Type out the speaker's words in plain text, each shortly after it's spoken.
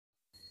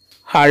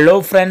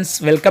Hello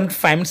friends, welcome to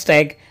 5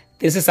 Tech.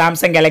 This is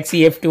Samsung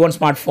Galaxy A51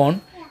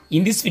 smartphone.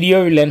 In this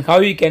video, we'll learn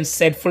how you can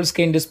set full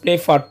screen display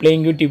for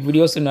playing YouTube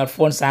videos in your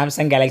phone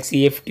Samsung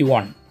Galaxy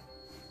A51.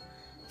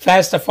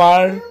 First of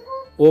all,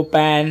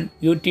 open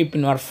YouTube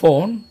in your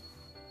phone.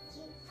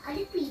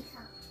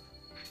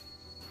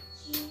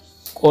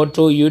 Go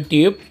to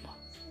YouTube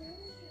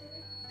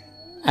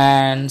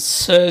and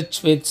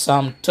search with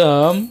some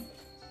term.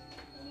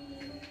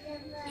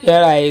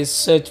 Here I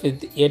search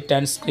with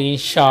A10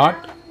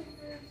 screenshot.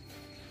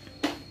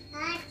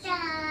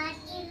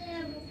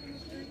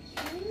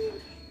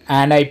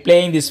 And I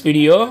playing this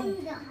video.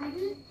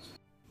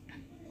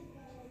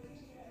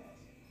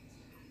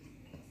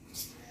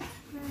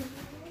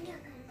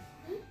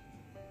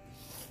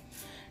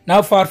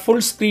 Now for full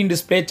screen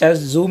display,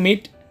 just zoom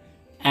it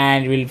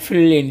and will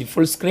fill in the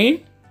full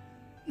screen.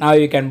 Now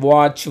you can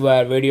watch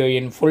your video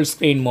in full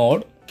screen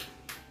mode.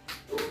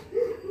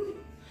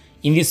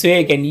 In this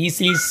way, you can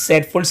easily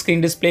set full screen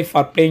display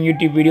for playing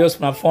YouTube videos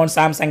from your phone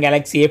Samsung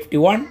Galaxy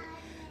A51.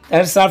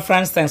 That's all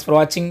friends. Thanks for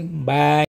watching. Bye.